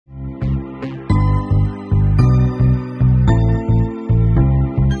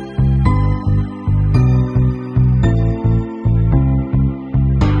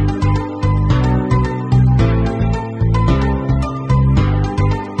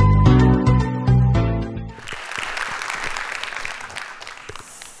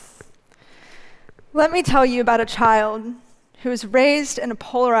Let me tell you about a child who was raised in a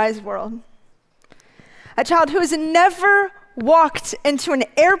polarized world. A child who has never walked into an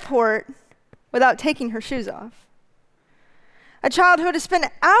airport without taking her shoes off. A child who had to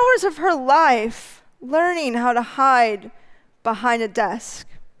spend hours of her life learning how to hide behind a desk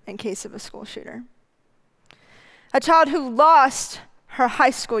in case of a school shooter. A child who lost her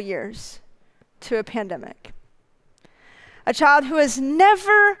high school years to a pandemic. A child who has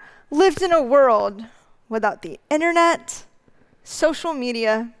never lived in a world without the internet, social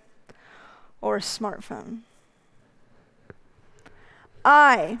media, or a smartphone.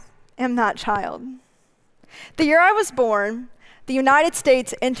 I am that child. The year I was born, the United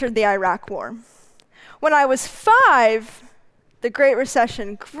States entered the Iraq War. When I was 5, the Great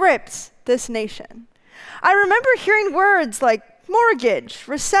Recession gripped this nation. I remember hearing words like mortgage,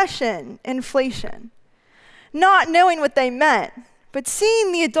 recession, inflation, not knowing what they meant, but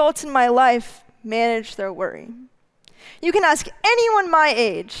seeing the adults in my life manage their worry. You can ask anyone my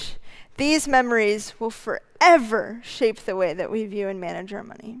age. These memories will forever shape the way that we view and manage our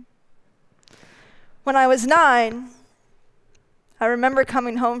money. When I was 9, I remember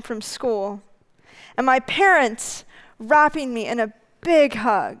coming home from school and my parents wrapping me in a big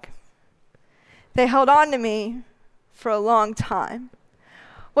hug. They held on to me for a long time,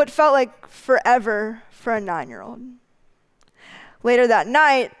 what felt like forever for a 9-year-old. Later that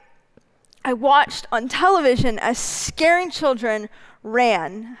night, I watched on television as scaring children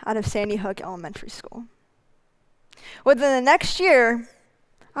ran out of Sandy Hook Elementary School. Within the next year,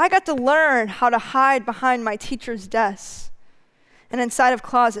 I got to learn how to hide behind my teacher's desks and inside of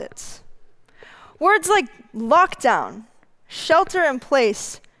closets. Words like lockdown, shelter in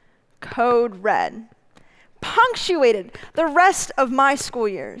place, code red punctuated the rest of my school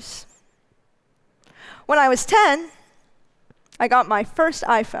years. When I was 10, I got my first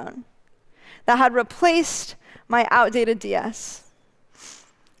iPhone that had replaced my outdated DS.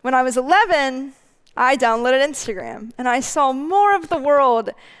 When I was 11, I downloaded Instagram, and I saw more of the world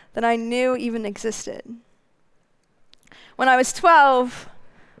than I knew even existed. When I was 12,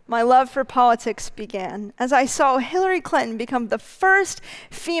 my love for politics began as I saw Hillary Clinton become the first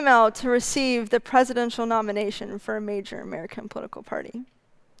female to receive the presidential nomination for a major American political party.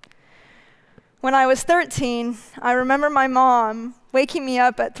 When I was 13, I remember my mom waking me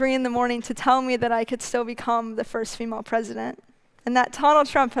up at 3 in the morning to tell me that I could still become the first female president and that Donald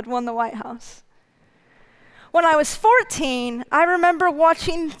Trump had won the White House. When I was 14, I remember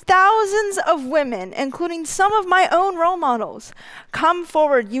watching thousands of women, including some of my own role models, come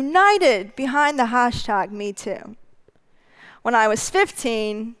forward united behind the hashtag #MeToo. When I was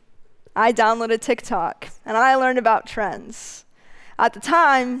 15, I downloaded TikTok and I learned about trends. At the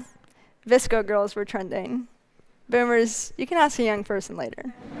time, Visco girls were trending. Boomers, you can ask a young person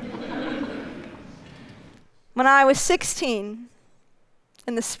later. When I was 16,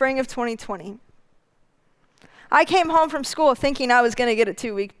 in the spring of 2020, I came home from school thinking I was going to get a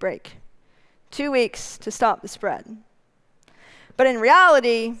 2-week break. 2 weeks to stop the spread. But in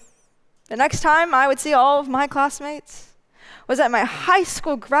reality, the next time I would see all of my classmates was at my high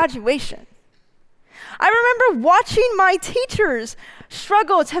school graduation. I remember watching my teachers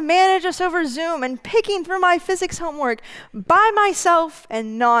struggle to manage us over Zoom and picking through my physics homework by myself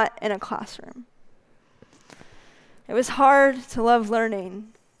and not in a classroom. It was hard to love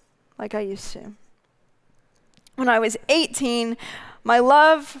learning like I used to. When I was 18, my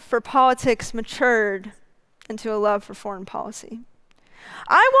love for politics matured into a love for foreign policy.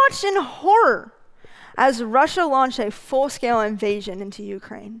 I watched in horror as Russia launched a full-scale invasion into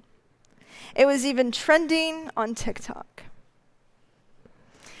Ukraine. It was even trending on TikTok.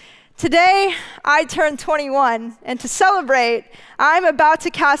 Today, I turned 21, and to celebrate, I'm about to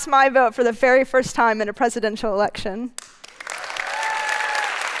cast my vote for the very first time in a presidential election.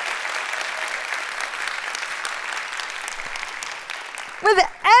 With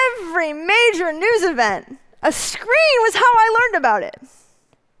every major news event, a screen was how I learned about it.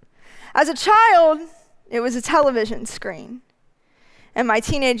 As a child, it was a television screen. In my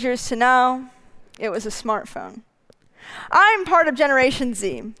teenage years to now, it was a smartphone. I'm part of Generation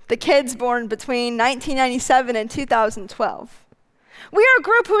Z, the kids born between 1997 and 2012. We are a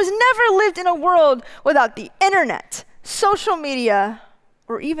group who has never lived in a world without the internet, social media,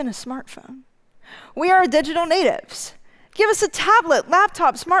 or even a smartphone. We are digital natives. Give us a tablet,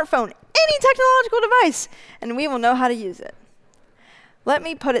 laptop, smartphone, any technological device, and we will know how to use it. Let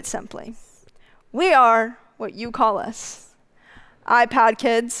me put it simply. We are what you call us: iPad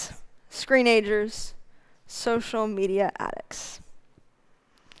kids, screenagers, social media addicts.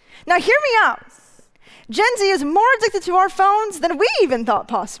 Now hear me out. Gen Z is more addicted to our phones than we even thought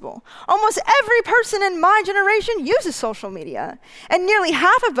possible. Almost every person in my generation uses social media, and nearly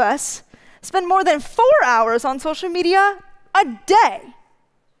half of us spend more than 4 hours on social media a day.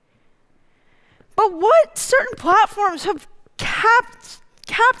 But what certain platforms have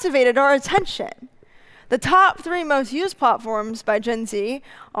captivated our attention? The top 3 most used platforms by Gen Z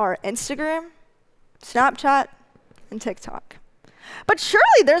are Instagram, Snapchat, and TikTok. But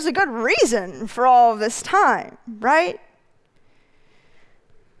surely there's a good reason for all of this time, right?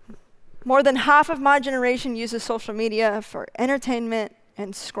 More than half of my generation uses social media for entertainment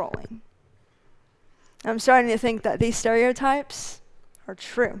and scrolling. I'm starting to think that these stereotypes are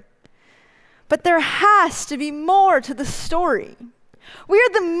true. But there has to be more to the story. We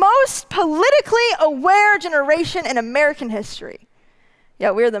are the most politically aware generation in American history,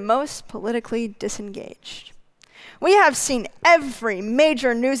 yet we are the most politically disengaged. We have seen every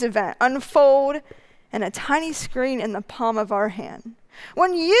major news event unfold in a tiny screen in the palm of our hand.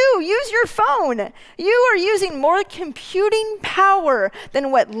 When you use your phone, you are using more computing power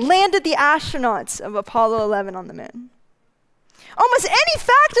than what landed the astronauts of Apollo 11 on the moon. Almost any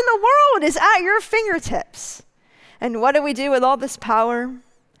fact in the world is at your fingertips. And what do we do with all this power?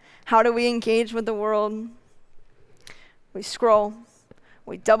 How do we engage with the world? We scroll,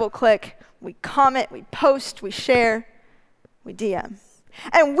 we double-click, we comment, we post, we share, we DM.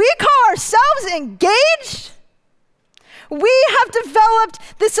 And we call ourselves engaged? We have developed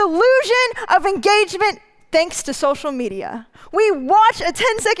this illusion of engagement thanks to social media. We watch a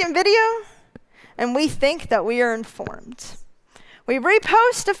 10-second video, and we think that we are informed. We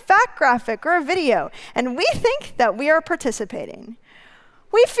repost a fact graphic or a video, and we think that we are participating.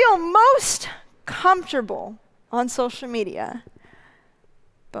 We feel most comfortable on social media,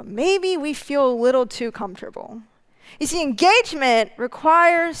 but maybe we feel a little too comfortable. You see, engagement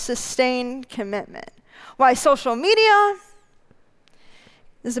requires sustained commitment. Why social media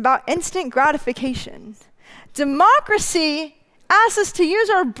is about instant gratification. Democracy asks us to use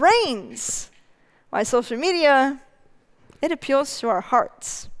our brains. Why social media, it appeals to our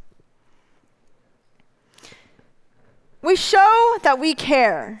hearts. We show that we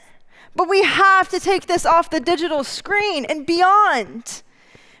care, but we have to take this off the digital screen and beyond.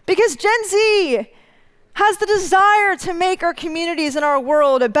 Because Gen Z has the desire to make our communities and our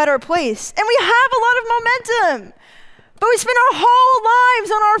world a better place. And we have a lot of momentum. But we spend our whole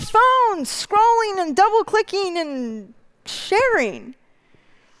lives on our phones, scrolling and double-clicking and sharing.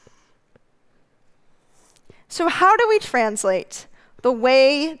 So how do we translate the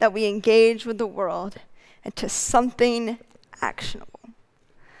way that we engage with the world into something actionable?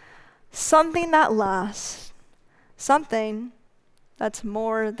 Something that lasts. Something that's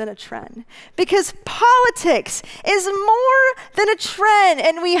more than a trend. Because politics is more than a trend,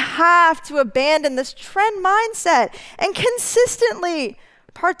 and we have to abandon this trend mindset and consistently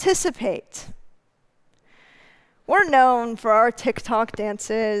participate. We're known for our TikTok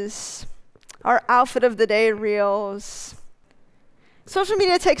dances, our outfit of the day reels. Social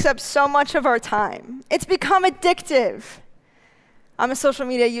media takes up so much of our time. It's become addictive. I'm a social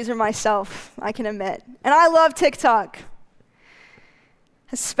media user myself, I can admit. And I love TikTok,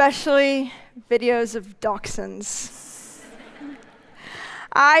 especially videos of dachshunds.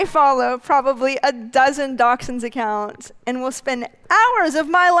 I follow probably a dozen dachshunds accounts and will spend hours of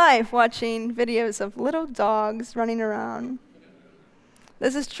my life watching videos of little dogs running around.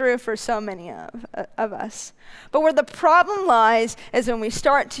 This is true for so many of us. But where the problem lies is when we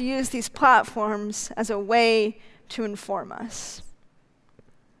start to use these platforms as a way to inform us.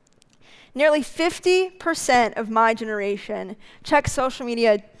 Nearly 50% of my generation check social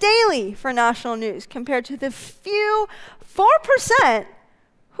media daily for national news, compared to the few 4%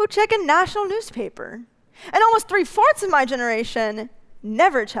 who check a national newspaper. And almost 3/4 of my generation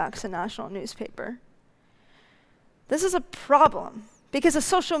never checks a national newspaper. This is a problem, because a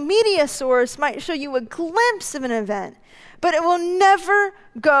social media source might show you a glimpse of an event, but it will never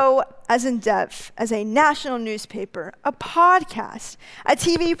go as in-depth as a national newspaper, a podcast, a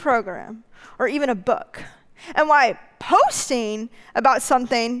TV program, or even a book. And why posting about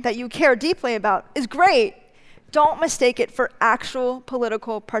something that you care deeply about is great, don't mistake it for actual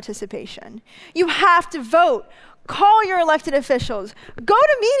political participation. You have to vote, call your elected officials, go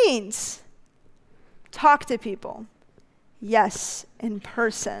to meetings, talk to people. Yes, in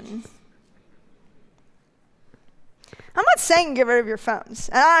person. I'm not saying get rid of your phones,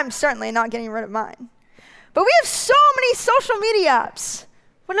 and I'm certainly not getting rid of mine. But we have so many social media apps.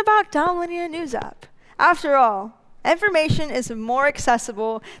 What about downloading a news app? After all, information is more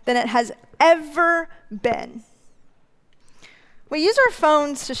accessible than it has ever been. We use our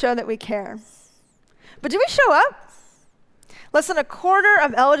phones to show that we care. But do we show up? Less than a quarter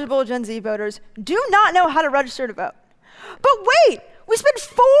of eligible Gen Z voters do not know how to register to vote. But wait, we spend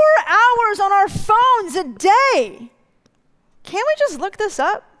 4 hours on our phones a day. Can't we just look this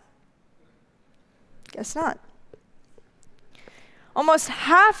up? Guess not. Almost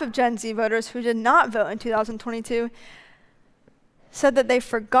half of Gen Z voters who did not vote in 2022 said that they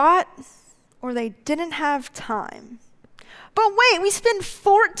forgot or they didn't have time. But wait, we spend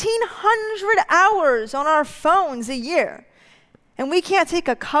 1,400 hours on our phones a year, and we can't take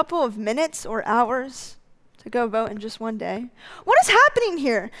a couple of minutes or hours to go vote in just one day? What is happening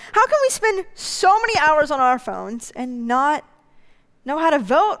here? How can we spend so many hours on our phones and not know how to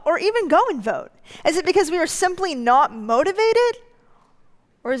vote or even go and vote? Is it because we are simply not motivated?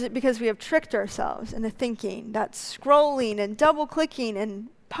 Or is it because we have tricked ourselves into thinking that scrolling and double-clicking and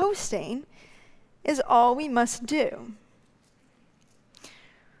posting is all we must do?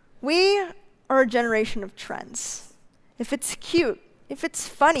 We are a generation of trends. If it's cute, if it's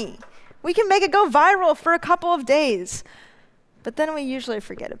funny, we can make it go viral for a couple of days, but then we usually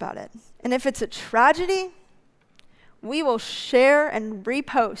forget about it. And if it's a tragedy, we will share and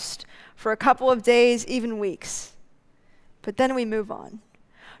repost for a couple of days, even weeks, but then we move on.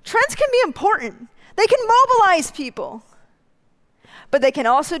 Trends can be important. They can mobilize people, but they can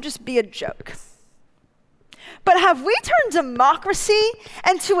also just be a joke. But have we turned democracy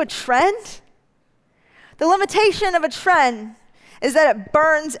into a trend? The limitation of a trend is that it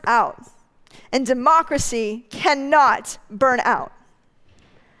burns out, and democracy cannot burn out.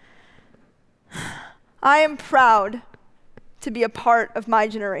 I am proud to be a part of my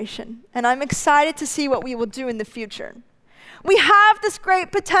generation, and I'm excited to see what we will do in the future. We have this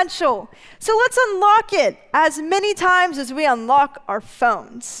great potential, so let's unlock it as many times as we unlock our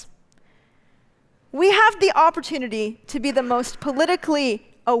phones. We have the opportunity to be the most politically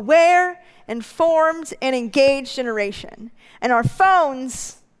aware, informed, and engaged generation. And our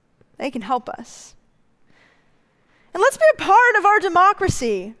phones, they can help us. And let's be a part of our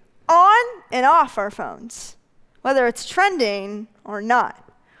democracy on and off our phones, whether it's trending or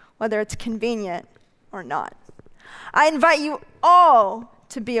not, whether it's convenient or not. I invite you all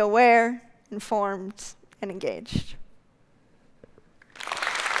to be aware, informed, and engaged.